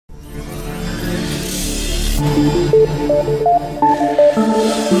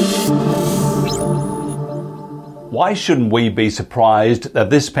Why shouldn't we be surprised that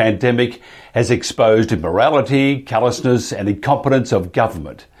this pandemic has exposed immorality, callousness and incompetence of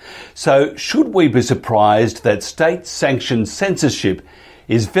government? So should we be surprised that state-sanctioned censorship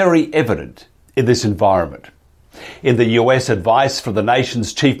is very evident in this environment? In the US, advice from the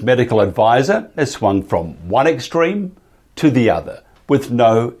nation's chief medical advisor has swung from one extreme to the other with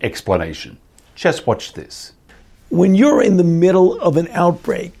no explanation. Just watch this. When you're in the middle of an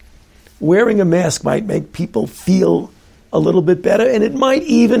outbreak, wearing a mask might make people feel a little bit better, and it might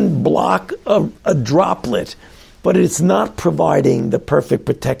even block a droplet, but it's not providing the perfect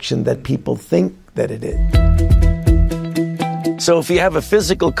protection that people think that it is. So if you have a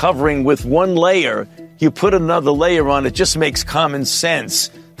physical covering with one layer, you put another layer on, it just makes common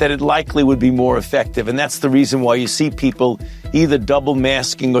sense that it likely would be more effective. And that's the reason why you see people either double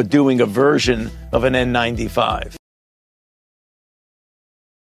masking or doing a version of an N95.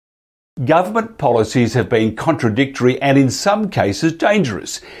 Government policies have been contradictory and in some cases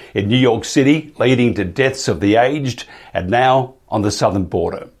dangerous. In New York City, leading to deaths of the aged, and now on the southern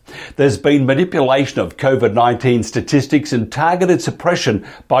border. There's been manipulation of COVID-19 statistics and targeted suppression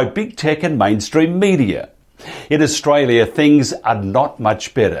by big tech and mainstream media. In Australia, things are not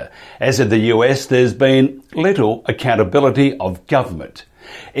much better. As in the US, there's been little accountability of government.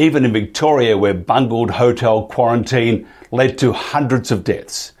 Even in Victoria, where bungled hotel quarantine led to hundreds of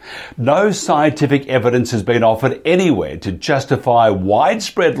deaths. No scientific evidence has been offered anywhere to justify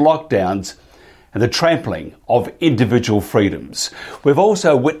widespread lockdowns and the trampling of individual freedoms. We've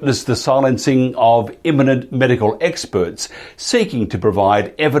also witnessed the silencing of eminent medical experts seeking to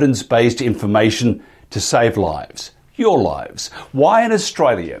provide evidence-based information to save lives, your lives. Why in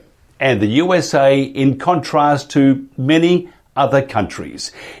Australia and the USA, in contrast to many other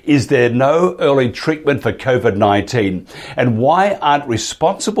countries, is there no early treatment for COVID-19? And why aren't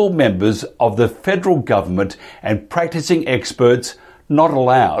responsible members of the federal government and practicing experts not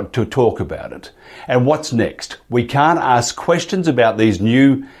allowed to talk about it? And what's next? We can't ask questions about these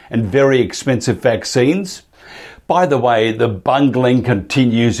new and very expensive vaccines. By the way, the bungling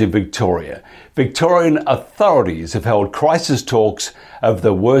continues in Victoria. Victorian authorities have held crisis talks of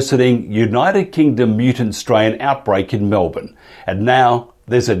the worsening United Kingdom mutant strain outbreak in Melbourne. And now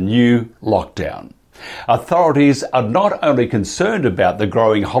there's a new lockdown. Authorities are not only concerned about the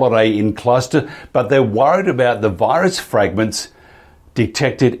growing Holiday Inn cluster, but they're worried about the virus fragments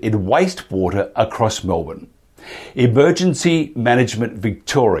detected in wastewater across Melbourne. Emergency Management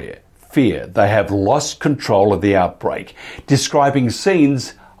Victoria fear they have lost control of the outbreak, describing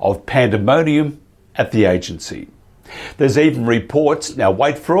scenes of pandemonium at the agency. There's even reports, now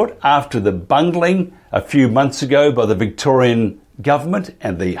wait for it, after the bungling a few months ago by the Victorian government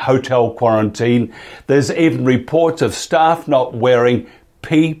and the hotel quarantine, there's even reports of staff not wearing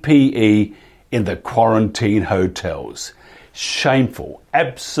PPE in the quarantine hotels. Shameful,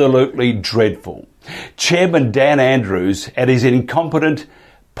 absolutely dreadful. Chairman Dan Andrews and his incompetent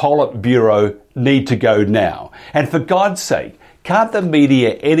Politburo need to go now. And for God's sake, can't the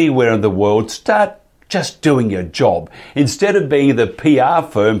media anywhere in the world start just doing your job instead of being the PR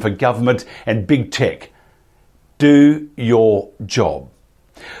firm for government and big tech? Do your job.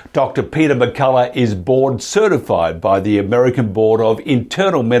 Dr. Peter McCullough is board certified by the American Board of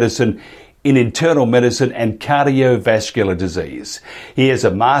Internal Medicine in Internal Medicine and Cardiovascular Disease. He has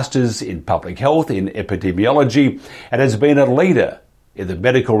a master's in public health in epidemiology and has been a leader in the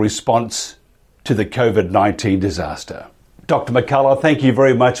medical response to the COVID-19 disaster. Dr. McCullough, thank you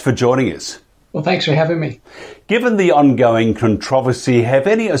very much for joining us. Well, thanks for having me. Given the ongoing controversy, have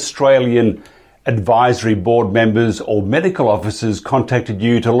any Australian advisory board members or medical officers contacted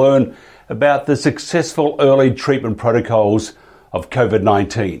you to learn about the successful early treatment protocols of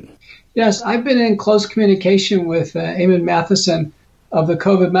COVID-19? Yes, I've been in close communication with Eamon Matheson of the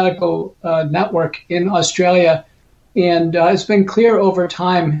COVID Medical Network in Australia, and it's been clear over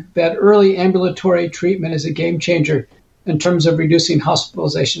time that early ambulatory treatment is a game changer in terms of reducing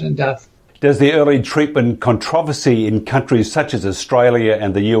hospitalization and death. Does the early treatment controversy in countries such as Australia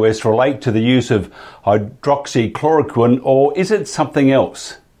and the US relate to the use of hydroxychloroquine, or is it something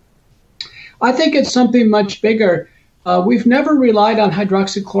else? I think it's something much bigger. We've never relied on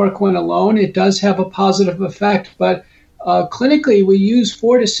hydroxychloroquine alone. It does have a positive effect, but clinically we use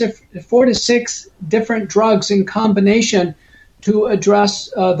four to six different drugs in combination to address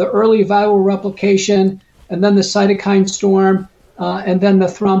the early viral replication, and then the cytokine storm, and then the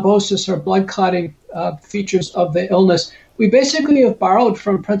thrombosis or blood clotting features of the illness. We basically have borrowed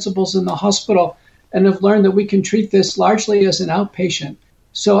from principles in the hospital and have learned that we can treat this largely as an outpatient.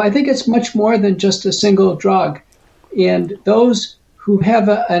 So I think it's much more than just a single drug. And those who have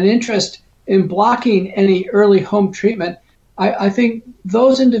an interest in blocking any early home treatment, I think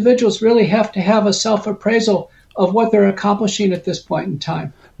those individuals really have to have a self-appraisal of what they're accomplishing at this point in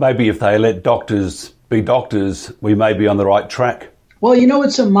time. Maybe if they let doctors be doctors, we may be on the right track. Well,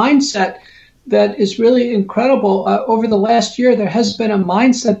 it's a mindset that is really incredible. Over the last year, there has been a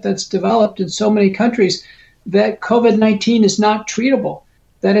mindset that's developed in so many countries that COVID-19 is not treatable,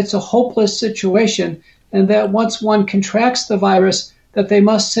 that it's a hopeless situation, and that once one contracts the virus, that they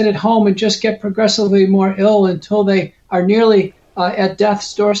must sit at home and just get progressively more ill until they are nearly at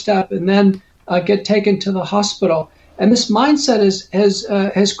death's doorstep and then get taken to the hospital. And this mindset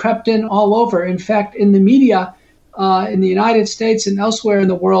has crept in all over. In fact, in the media, in the United States and elsewhere in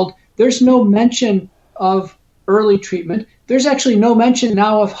the world, there's no mention of early treatment. There's actually no mention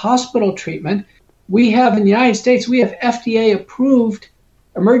now of hospital treatment. We have, in the United States, we have FDA-approved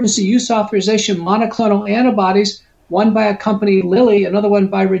emergency use authorization monoclonal antibodies, one by a company, Lilly, another one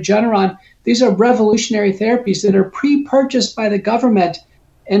by Regeneron. These are revolutionary therapies that are pre-purchased by the government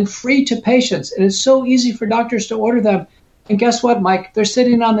and free to patients. And it's so easy for doctors to order them. And guess what, Mike? They're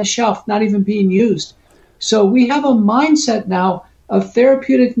sitting on the shelf, not even being used. So we have a mindset now of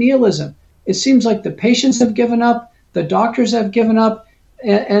therapeutic nihilism. It seems like the patients have given up, the doctors have given up,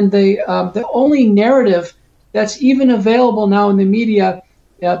 and the only narrative that's even available now in the media,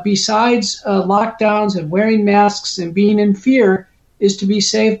 besides lockdowns and wearing masks and being in fear, is to be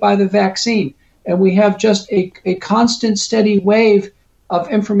saved by the vaccine. And we have just a constant, steady wave of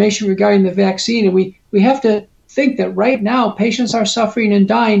information regarding the vaccine. And we have to think that right now patients are suffering and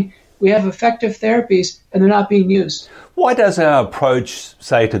dying. We have effective therapies, and they're not being used. Why does our approach,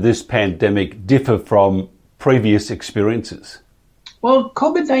 say, to this pandemic differ from previous experiences? Well,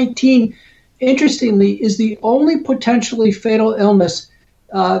 COVID-19, interestingly, is the only potentially fatal illness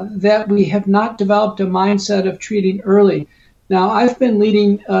that we have not developed a mindset of treating early. Now, I've been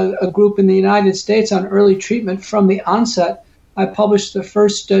leading a group in the United States on early treatment from the onset. I published the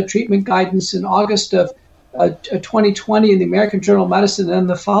first treatment guidance in August of 2020 in the American Journal of Medicine, and then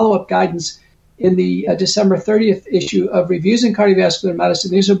the follow-up guidance in the December 30th issue of Reviews in Cardiovascular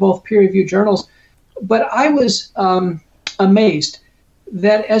Medicine. These are both peer-reviewed journals. But I was amazed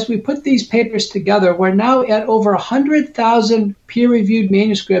that as we put these papers together, we're now at over 100,000 peer-reviewed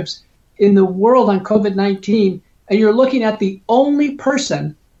manuscripts in the world on COVID-19, and you're looking at the only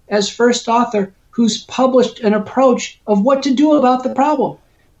person as first author who's published an approach of what to do about the problem.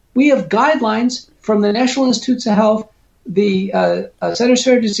 We have guidelines from the National Institutes of Health, the Centers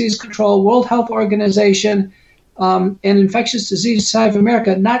for Disease Control, World Health Organization, and Infectious Disease Society of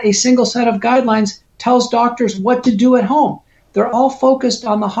America. Not a single set of guidelines tells doctors what to do at home. They're all focused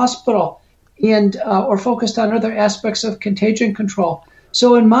on the hospital and or focused on other aspects of contagion control.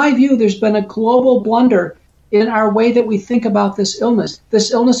 So in my view, there's been a global blunder in our way that we think about this illness.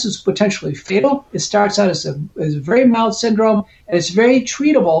 This illness is potentially fatal. It starts out as a very mild syndrome, and it's very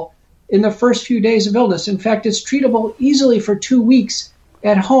treatable in the first few days of illness. In fact, it's treatable easily for 2 weeks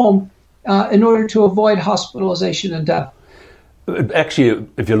at home in order to avoid hospitalization and death. Actually,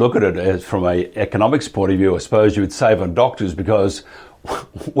 if you look at it as from an economics point of view, I suppose you would save on doctors because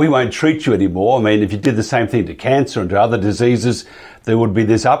we won't treat you anymore. I mean, if you did the same thing to cancer and to other diseases, there would be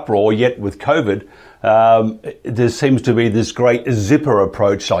this uproar. Yet with COVID, there seems to be this great zipper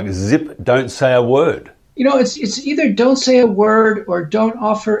approach, like zip, don't say a word. It's either don't say a word or don't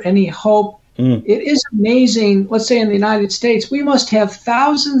offer any hope. It is amazing. Let's say in the United States, we must have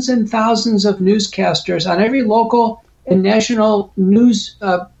thousands and thousands of newscasters on every local and national news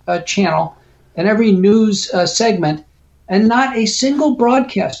channel and every news segment, and not a single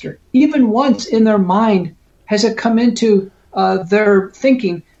broadcaster, even once in their mind, has it come into their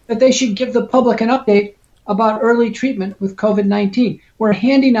thinking that they should give the public an update about early treatment with COVID-19. We're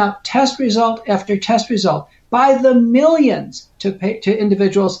handing out test result after test result by the millions to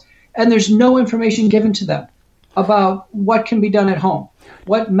individuals, and there's no information given to them about what can be done at home,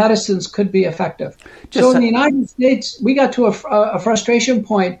 what medicines could be effective. So in the United States, we got to a frustration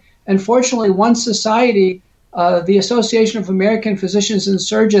point, and fortunately, one society, the Association of American Physicians and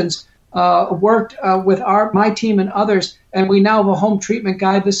Surgeons, worked with my team and others, and we now have a home treatment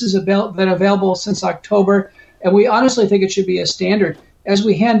guide. This has been available since October, and we honestly think it should be a standard. As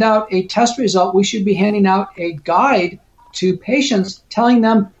we hand out a test result, we should be handing out a guide to patients telling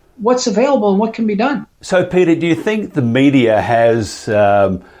them what's available and what can be done. So, Peter, do you think the media has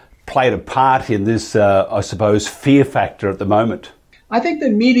played a part in this, I suppose, fear factor at the moment? I think the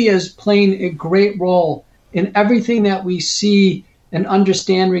media is playing a great role in everything that we see and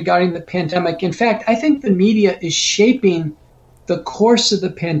understand regarding the pandemic. In fact, I think the media is shaping the course of the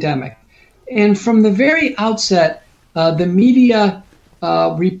pandemic. And from the very outset, the media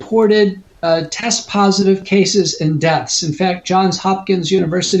reported test positive cases and deaths. In fact, Johns Hopkins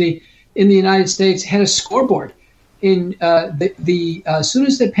University in the United States had a scoreboard. As soon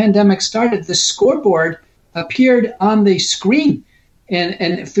as the pandemic started, the scoreboard appeared on the screen.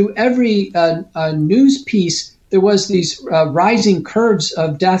 And through every news piece, there was these rising curves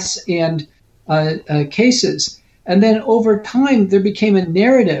of deaths and cases. And then over time, there became a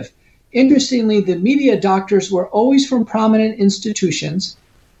narrative. Interestingly, the media doctors were always from prominent institutions.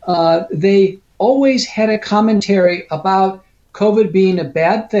 They always had a commentary about COVID being a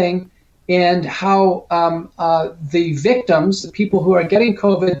bad thing and how the victims, the people who are getting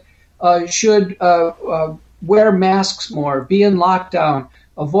COVID, should wear masks more, be in lockdown,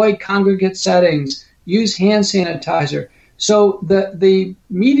 avoid congregate settings, use hand sanitizer. So the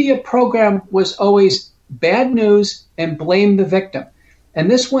media program was always bad news and blame the victim.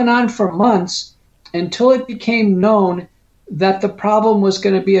 And this went on for months until it became known that the problem was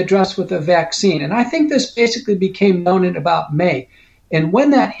going to be addressed with a vaccine. And I think this basically became known in about May. And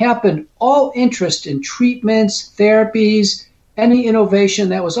when that happened, all interest in treatments, therapies, any innovation,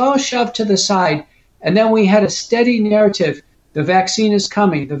 that was all shoved to the side. And then we had a steady narrative. The vaccine is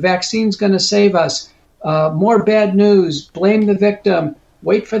coming. The vaccine's going to save us. More bad news. Blame the victim.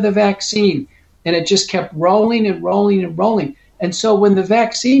 Wait for the vaccine. And it just kept rolling and rolling and rolling. And so when the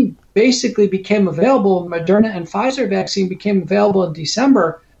vaccine basically became available, Moderna and Pfizer vaccine became available in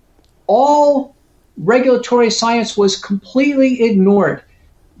December, all regulatory science was completely ignored.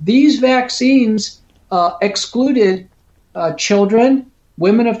 These vaccines excluded children,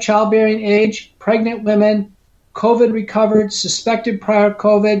 women of childbearing age, pregnant women, COVID recovered, suspected prior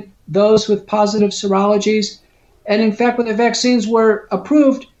COVID, those with positive serologies. And in fact, when the vaccines were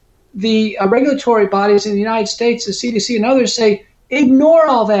approved, the regulatory bodies in the United States, the CDC and others, say, ignore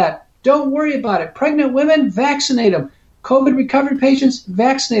all that. Don't worry about it. Pregnant women, vaccinate them. COVID recovered patients,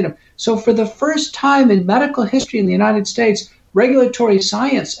 vaccinate them. So for the first time in medical history in the United States, regulatory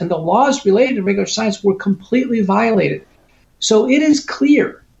science and the laws related to regulatory science were completely violated. So it is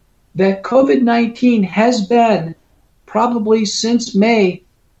clear that COVID-19 has been, probably since May,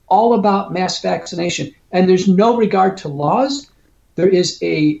 all about mass vaccination. And there's no regard to laws. There is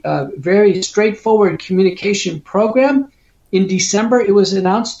a very straightforward communication program. In December, it was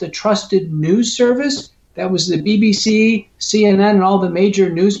announced the Trusted News Service. That was the BBC, CNN, and all the major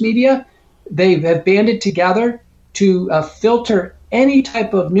news media. They have banded together to filter any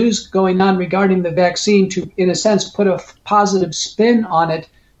type of news going on regarding the vaccine to, in a sense, put a positive spin on it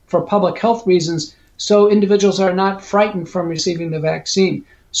for public health reasons so individuals are not frightened from receiving the vaccine.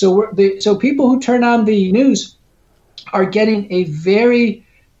 So people who turn on the news are getting a very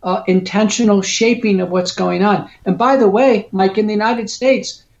intentional shaping of what's going on. And by the way, Mike, in the United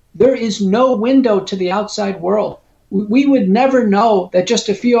States, there is no window to the outside world. We would never know that just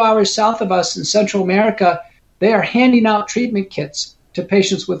a few hours south of us in Central America, they are handing out treatment kits to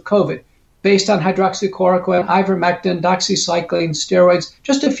patients with COVID based on hydroxychloroquine, ivermectin, doxycycline, steroids.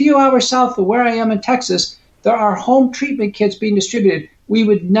 Just a few hours south of where I am in Texas, there are home treatment kits being distributed. We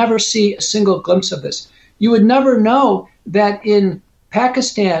would never see a single glimpse of this. You would never know that in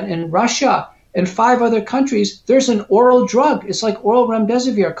Pakistan and Russia and 5 other countries, there's an oral drug. It's like oral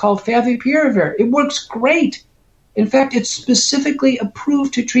remdesivir called favipiravir. It works great. In fact, it's specifically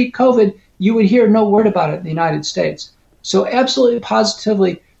approved to treat COVID. You would hear no word about it in the United States. So absolutely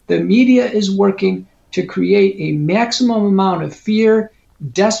positively, the media is working to create a maximum amount of fear,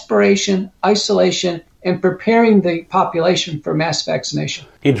 desperation, isolation, and preparing the population for mass vaccination.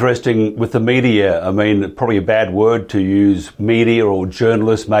 Interesting with the media. I mean, probably a bad word to use, media or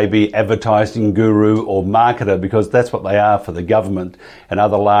journalist, maybe advertising guru or marketer, because that's what they are for the government and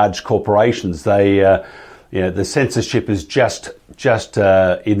other large corporations. They, the censorship is just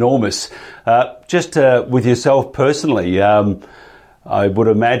enormous. With yourself personally, I would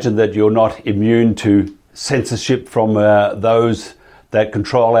imagine that you're not immune to censorship from those that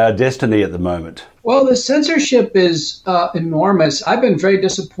control our destiny at the moment. Well, the censorship is enormous. I've been very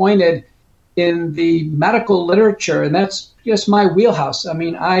disappointed in the medical literature, and that's just my wheelhouse. I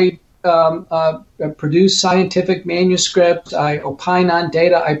mean, I produce scientific manuscripts. I opine on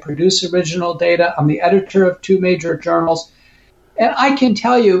data. I produce original data. I'm the editor of 2 major journals. And I can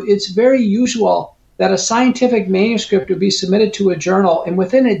tell you it's very usual that a scientific manuscript would be submitted to a journal, and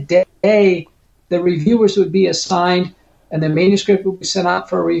within a day, the reviewers would be assigned, and the manuscript would be sent out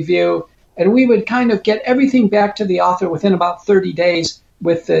for a review. And we would kind of get everything back to the author within about 30 days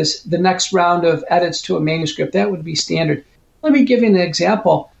with the next round of edits to a manuscript. That would be standard. Let me give you an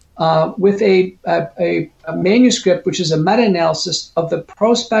example. with a manuscript, which is a meta-analysis of the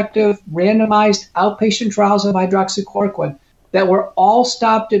prospective randomized outpatient trials of hydroxychloroquine that were all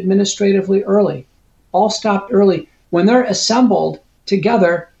stopped administratively early, When they're assembled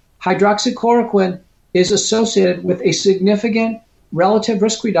together, hydroxychloroquine is associated with a significant relative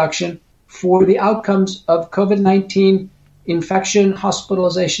risk reduction for the outcomes of COVID-19 infection,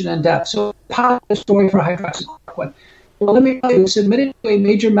 hospitalization, and death. So, positive story for hydroxychloroquine. Well, let me tell you, submitted to a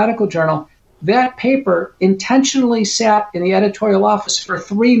major medical journal, that paper intentionally sat in the editorial office for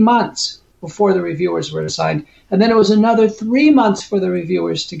 3 months before the reviewers were assigned. And then it was another 3 months for the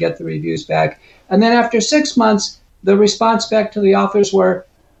reviewers to get the reviews back. And then after 6 months, the response back to the authors were,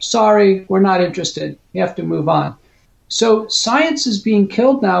 sorry, we're not interested. You have to move on. So science is being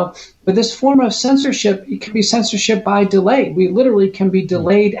killed now, but this form of censorship, it can be censorship by delay. We literally can be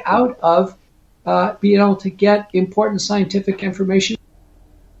delayed out of being able to get important scientific information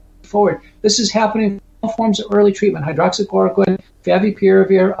forward. This is happening in all forms of early treatment: hydroxychloroquine,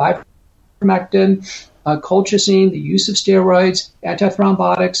 favipiravir, ivermectin, colchicine, the use of steroids,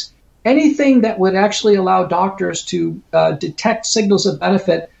 antithrombotics, anything that would actually allow doctors to detect signals of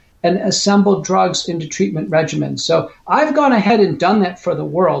benefit and assemble drugs into treatment regimens. So I've gone ahead and done that for the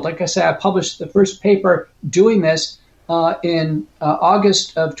world. Like I said, I published the first paper doing this in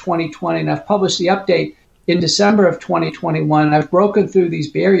August of 2020, and I've published the update in December of 2021. I've broken through these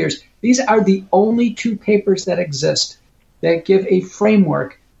barriers. These are the only 2 papers that exist that give a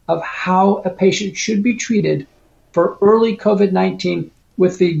framework of how a patient should be treated for early COVID-19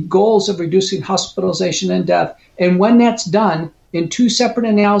 with the goals of reducing hospitalization and death. And when that's done in 2 separate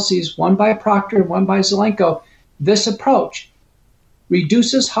analyses, one by Proctor and one by Zelenko, this approach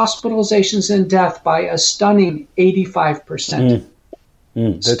reduces hospitalizations and death by a stunning 85%.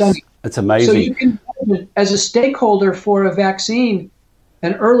 Stunning. That's amazing. So you can, as a stakeholder for a vaccine,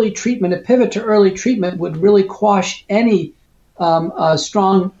 an early treatment, a pivot to early treatment would really quash any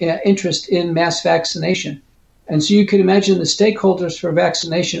strong interest in mass vaccination. And so you can imagine the stakeholders for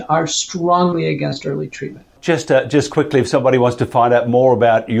vaccination are strongly against early treatment. Just quickly, if somebody wants to find out more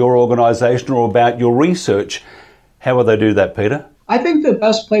about your organization or about your research, how will they do that, Peter? I think the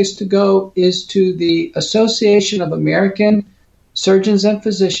best place to go is to the Association of American Surgeons and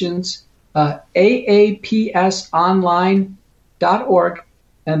Physicians, aapsonline.org,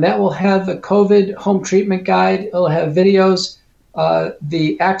 and that will have the COVID home treatment guide. It'll have videos,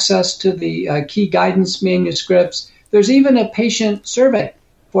 the access to the key guidance manuscripts. There's even a patient survey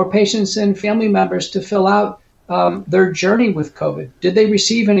for patients and family members to fill out their journey with COVID. Did they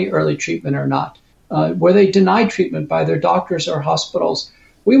receive any early treatment or not? Were they denied treatment by their doctors or hospitals?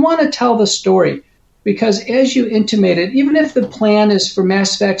 We want to tell the story because, as you intimated, even if the plan is for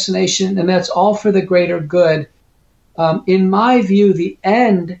mass vaccination and that's all for the greater good, in my view, the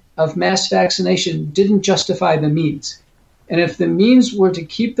end of mass vaccination didn't justify the means. And if the means were to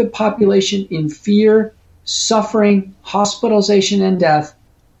keep the population in fear, suffering, hospitalization, and death,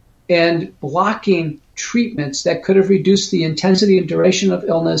 and blocking treatments that could have reduced the intensity and duration of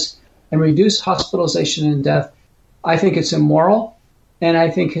illness and reduced hospitalization and death, I think it's immoral. And I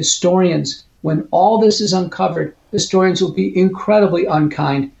think historians, when all this is uncovered, historians will be incredibly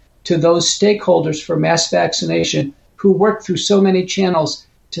unkind to those stakeholders for mass vaccination who work through so many channels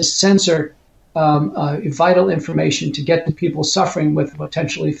to censor vital information to get to people suffering with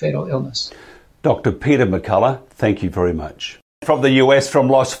potentially fatal illness. Dr. Peter McCullough, thank you very much. From the US, from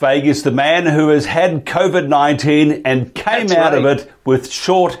Las Vegas, the man who has had COVID-19 and came out of it with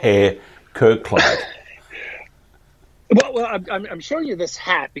short hair, Kirk Clyde. Well, I'm showing you this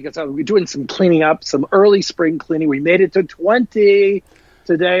hat because we're doing some cleaning up, some early spring cleaning. We made it to 20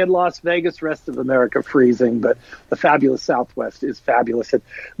 today in Las Vegas, rest of America freezing, but the fabulous Southwest is fabulous. And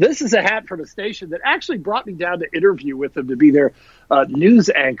this is a hat from a station that actually brought me down to interview with them to be their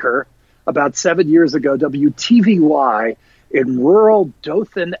news anchor about 7 years ago, WTVY in rural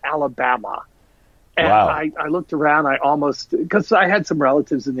Dothan, Alabama. And wow. I looked around, because I had some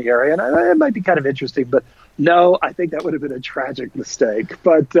relatives in the area, and it might be kind of interesting, but no, I think that would have been a tragic mistake.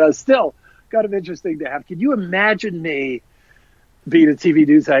 But still, kind of interesting to have. Can you imagine me being a TV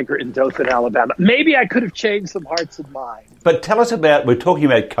news anchor in Dothan, Alabama? Maybe I could have changed some hearts and minds. But tell us about, we're talking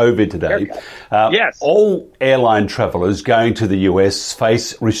about COVID today. Yes. All airline travelers going to the US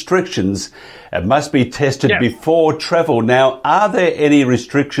face restrictions and must be tested before travel. Now, are there any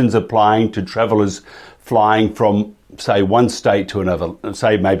restrictions applying to travelers flying from, say, one state to another,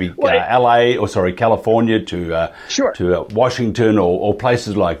 say maybe California to Washington or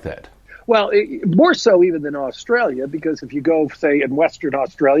places like that? Well, more so even than Australia, because if you go, say, in Western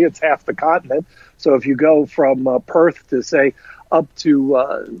Australia, it's half the continent. So if you go from Perth to, say, up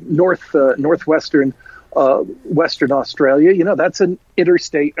to northwestern Western Australia, that's an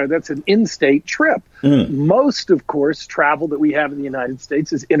interstate or that's an in-state trip. Most, of course, travel that we have in the United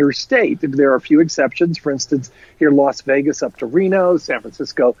States is interstate. There are a few exceptions. For instance, here, Las Vegas up to Reno, San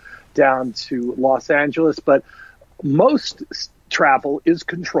Francisco down to Los Angeles. But most travel is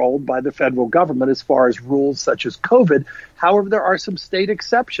controlled by the federal government as far as rules such as COVID. However, there are some state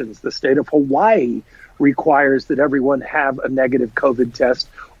exceptions. The state of Hawaii requires that everyone have a negative COVID test,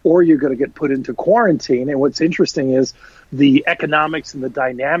 or you're going to get put into quarantine. And what's interesting is the economics and the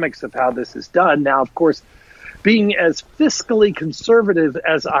dynamics of how this is done. Now, of course, being as fiscally conservative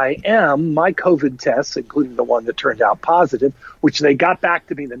as I am, my COVID tests, including the one that turned out positive, which they got back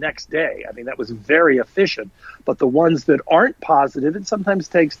to me the next day. I mean, that was very efficient. But the ones that aren't positive, it sometimes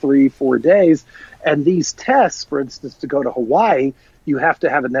takes 3-4 days. And these tests, for instance, to go to Hawaii, you have to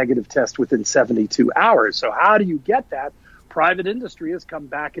have a negative test within 72 hours. So how do you get that? Private industry has come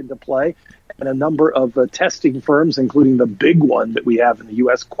back into play, and a number of testing firms, including the big one that we have in the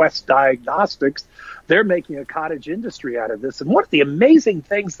U.S., Quest Diagnostics, they're making a cottage industry out of this. And one of the amazing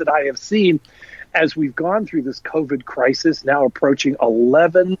things that I have seen as we've gone through this COVID crisis, now approaching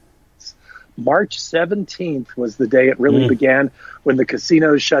 11, March 17th was the day it really began, when the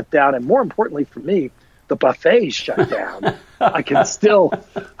casinos shut down, and more importantly for me, the buffets shut down. I can still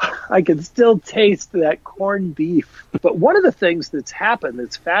taste that corned beef. But one of the things that's happened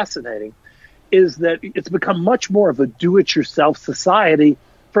that's fascinating is that it's become much more of a do-it-yourself society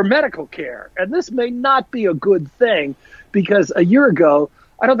for medical care. And this may not be a good thing, because a year ago,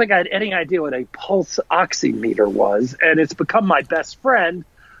 I don't think I had any idea what a pulse oximeter was. And it's become my best friend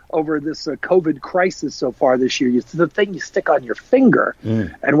over this COVID crisis so far this year. It's the thing you stick on your finger.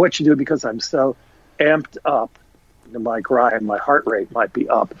 And what you do, because I'm so amped up, Mike Ryan, my heart rate might be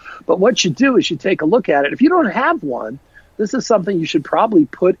up. But what you do is you take a look at it. If you don't have one, this is something you should probably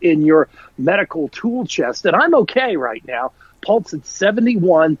put in your medical tool chest. And I'm okay right now. Pulse at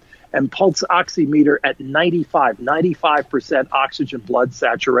 71 and pulse oximeter at 95% oxygen blood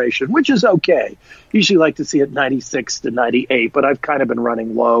saturation, which is okay. Usually like to see it 96 to 98, but I've kind of been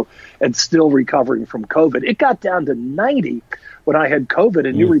running low and still recovering from COVID. It got down to 90 when I had COVID,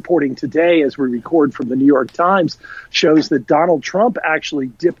 and new reporting today as we record from the New York Times shows that Donald Trump actually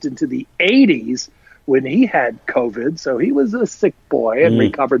dipped into the 80s when he had COVID. So he was a sick boy and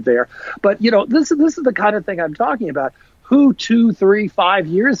recovered there. But, this is the kind of thing I'm talking about. Who 2, 3, 5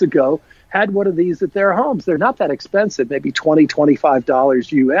 years ago had one of these at their homes? They're not that expensive, maybe $20,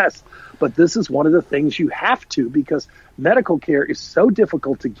 $25 US. But this is one of the things you have to, because medical care is so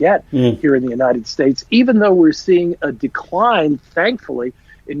difficult to get here in the United States. Even though we're seeing a decline, thankfully,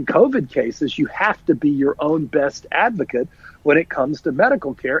 in COVID cases, you have to be your own best advocate when it comes to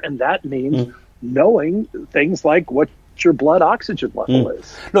medical care. And that means knowing things like what your blood oxygen level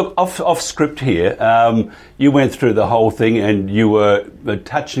is. Look, off script here, you went through the whole thing and you were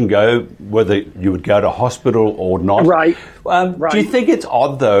touch and go whether you would go to hospital or not. Right. Do you think it's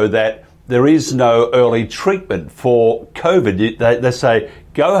odd, though, that there is no early treatment for COVID? They say,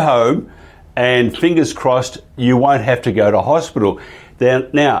 go home and fingers crossed you won't have to go to hospital.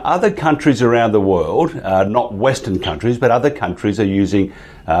 Now, other countries around the world, not Western countries, but other countries are using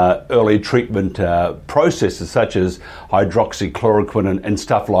early treatment processes such as hydroxychloroquine and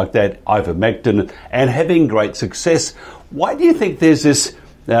stuff like that, ivermectin, and having great success. Why do you think there's this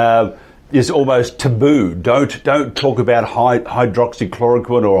almost taboo? Don't talk about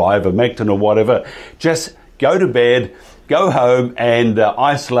hydroxychloroquine or ivermectin or whatever. Just go to bed, go home and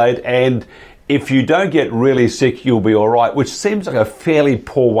isolate, and if you don't get really sick, you'll be all right, which seems like a fairly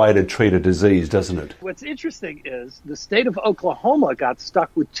poor way to treat a disease, doesn't it? What's interesting is the state of Oklahoma got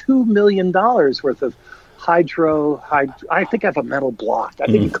stuck with $2 million worth of I think I have a mental block. I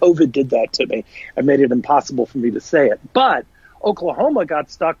think COVID did that to me and made it impossible for me to say it. But Oklahoma got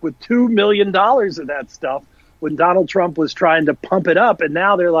stuck with $2 million of that stuff when Donald Trump was trying to pump it up. And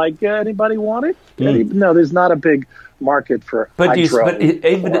now they're like, anybody want it? No, there's not a big market for hydro. But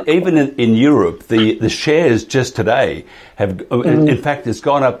even in Europe, the shares just today have, in fact, it's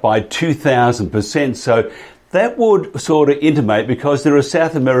gone up by 2,000%. So that would sort of intimate, because there are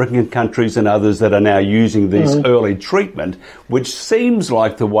South American countries and others that are now using this early treatment, which seems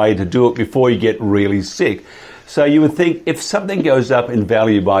like the way to do it before you get really sick. So you would think if something goes up in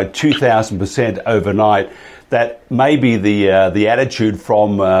value by 2,000% overnight, that maybe the attitude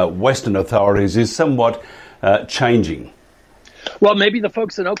from Western authorities is somewhat changing. Well, maybe the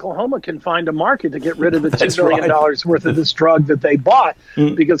folks in Oklahoma can find a market to get rid of the $2 million worth of this drug that they bought,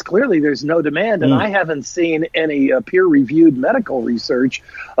 because clearly there's no demand. And I haven't seen any peer-reviewed medical research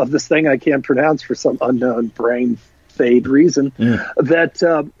of this thing I can't pronounce for some unknown brain fade reason that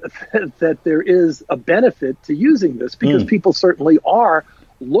that there is a benefit to using this, because people certainly are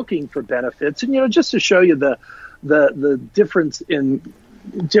looking for benefits. And just to show you the difference in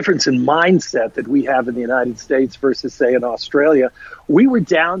mindset that we have in the United States versus, say, in Australia, we were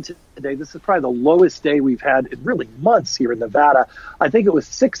down today. This is probably the lowest day we've had in really months here in Nevada. I think it was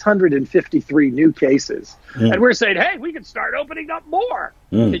 653 new cases. And we're saying, hey, we can start opening up more.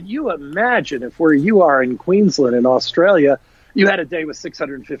 Can you imagine if where you are in Queensland in Australia, you had a day with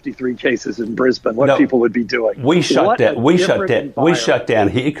 653 cases in Brisbane, what people would be doing? We shut down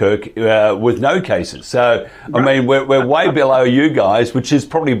here, Kirk, with no cases. So, I mean, we're way below you guys, which is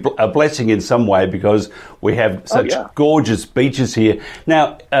probably a blessing in some way, because we have such gorgeous beaches here.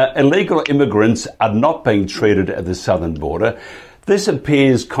 Now, illegal immigrants are not being treated at the southern border. This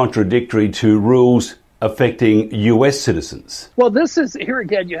appears contradictory to rules affecting U.S. citizens. Well, this is, here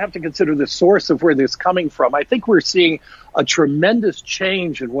again, you have to consider the source of where this is coming from. I think we're seeing a tremendous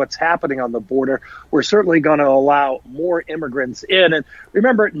change in what's happening on the border. We're certainly going to allow more immigrants in. And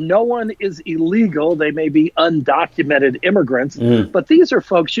remember, no one is illegal. They may be undocumented immigrants, but these are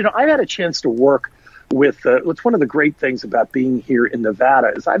folks, I've had a chance to work with, it's one of the great things about being here in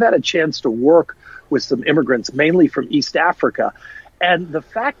Nevada is I've had a chance to work with some immigrants, mainly from East Africa. And the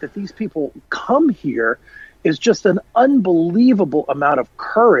fact that these people come here is just an unbelievable amount of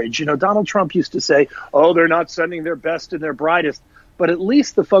courage. Donald Trump used to say, oh, they're not sending their best and their brightest. But at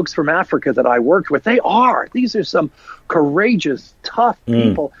least the folks from Africa that I worked with, they are. These are some courageous, tough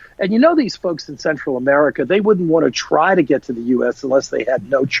people. And these folks in Central America, they wouldn't want to try to get to the U.S. unless they had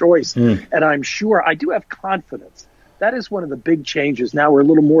no choice. And I'm sure, I do have confidence. That is one of the big changes. Now we're a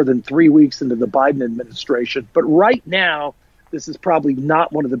little more than 3 weeks into the Biden administration. But right now, this is probably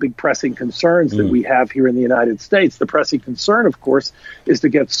not one of the big pressing concerns that we have here in the United States. The pressing concern, of course, is to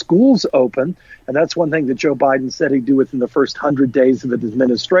get schools open. And that's one thing that Joe Biden said he'd do within the first 100 days of his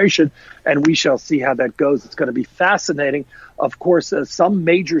administration. And we shall see how that goes. It's going to be fascinating. Of course, some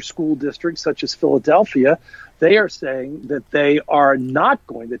major school districts, such as Philadelphia, they are saying that they are not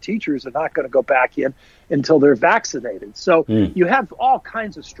going, the teachers are not going to go back in until they're vaccinated. So you have all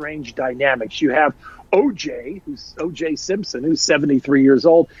kinds of strange dynamics. You have O.J. Simpson, who's 73 years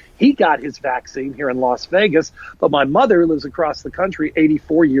old. He got his vaccine here in Las Vegas. But my mother lives across the country,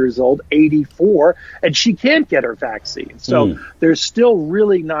 84 years old, 84, and she can't get her vaccine. So there's still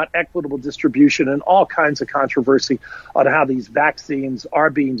really not equitable distribution and all kinds of controversy on how these vaccines are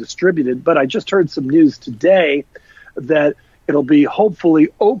being distributed. But I just heard some news today that it'll be hopefully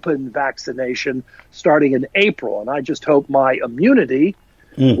open vaccination starting in April. And I just hope my immunity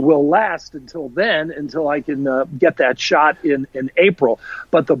will last until then, until I can get that shot in April.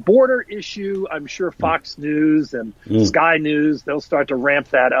 But the border issue, I'm sure Fox News and Sky News, they'll start to ramp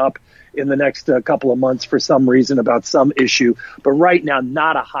that up in the next couple of months for some reason about some issue. But right now,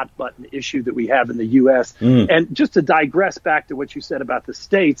 not a hot button issue that we have in the U.S. And just to digress back to what you said about the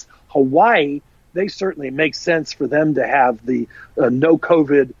states, Hawaii, they certainly make sense for them to have the no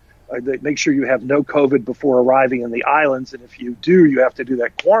COVID. Make sure you have no COVID before arriving in the islands. And if you do, you have to do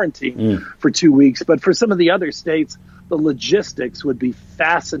that quarantine for 2 weeks. But for some of the other states, the logistics would be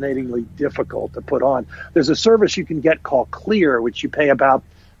fascinatingly difficult to put on. There's a service you can get called Clear, which you pay about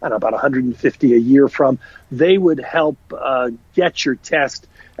 $150 a year from. They would help get your test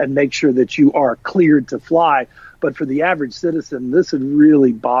and make sure that you are cleared to fly. But for the average citizen, this would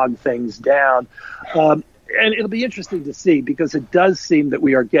really bog things down. And it'll be interesting to see, because it does seem that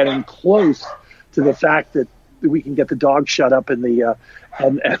we are getting close to the fact that we can get the dog shut up in the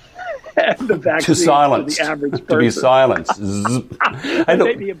and the vaccine to silence for the average person. To be silenced. It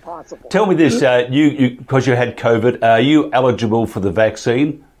may be impossible. Tell me this: you because you had COVID, are you eligible for the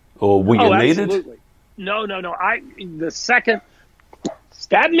vaccine, or will you need it? No. The second,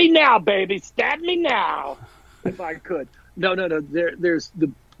 stab me now, baby, stab me now, if I could. No. There's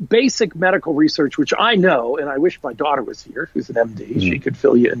the basic medical research, which I know, and I wish my daughter was here, who's an MD. She could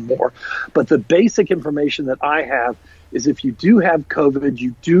fill you in more. But the basic information that I have is if you do have COVID,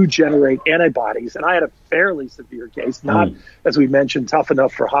 you do generate antibodies. And I had a fairly severe case, not, as we mentioned, tough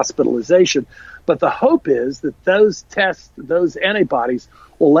enough for hospitalization. But the hope is that those tests, those antibodies,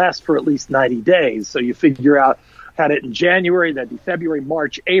 will last for at least 90 days. So you figure out, had it in January, that'd be February,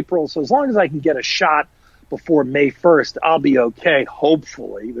 March, April. So as long as I can get a shot before May 1st, I'll be okay.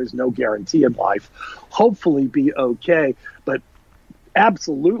 Hopefully, there's no guarantee in life. Hopefully be okay. But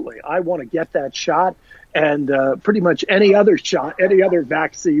absolutely, I want to get that shot, and pretty much any other shot, any other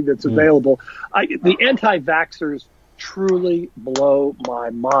vaccine that's available. The anti-vaxxers truly blow my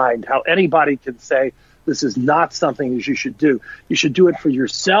mind, how anybody can say this is not something that you should do. You should do it for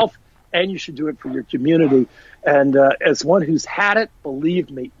yourself and you should do it for your community. And as one who's had it,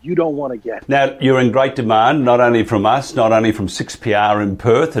 believe me, you don't want to get it. Now, you're in great demand, not only from us, not only from 6PR in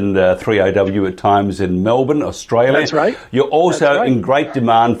Perth and 3OW at times in Melbourne, Australia. That's right. You're also in great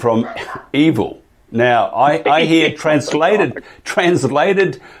demand from Evil. Now, I hear translated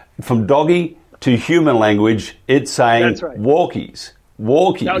from doggy to human language, it's saying walkies.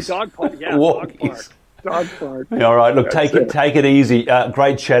 Walkies. No, dog park, yeah, walkies. Dog park. All right, look, take it easy.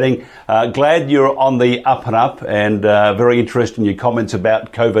 Great chatting. Glad you're on the up and up, and very interested in your comments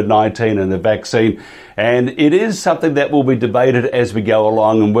about COVID-19 and the vaccine. And it is something that will be debated as we go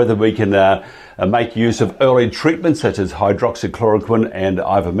along, and whether we can make use of early treatments such as hydroxychloroquine and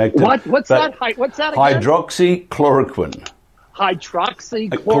ivermectin. What's that again? Hydroxychloroquine.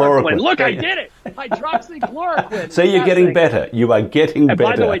 Hydroxychloroquine. Look, I did it. Hydroxychloroquine. So you're getting better. You are getting better.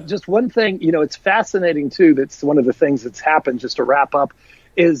 By the way, just one thing, it's fascinating too. That's one of the things that's happened, just to wrap up,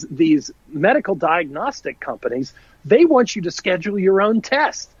 is these medical diagnostic companies, they want you to schedule your own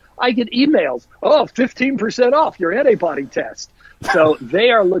test. I get emails, 15% off your antibody test. So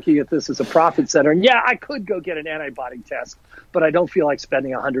they are looking at this as a profit center. And I could go get an antibody test, but I don't feel like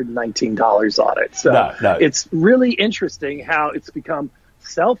spending $119 on it. So no. It's really interesting how it's become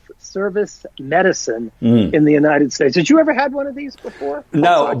self-service medicine in the United States. Did you ever had one of these before?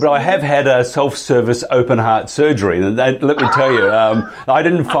 No, but I have had a self-service open heart surgery. And let me tell you, I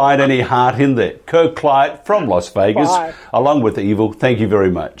didn't find any heart in there. Kirk Clyde from Las Vegas, along with Evil, thank you very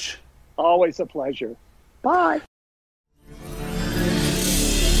much. Always a pleasure. Bye.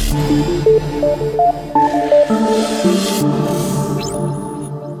 Thank you.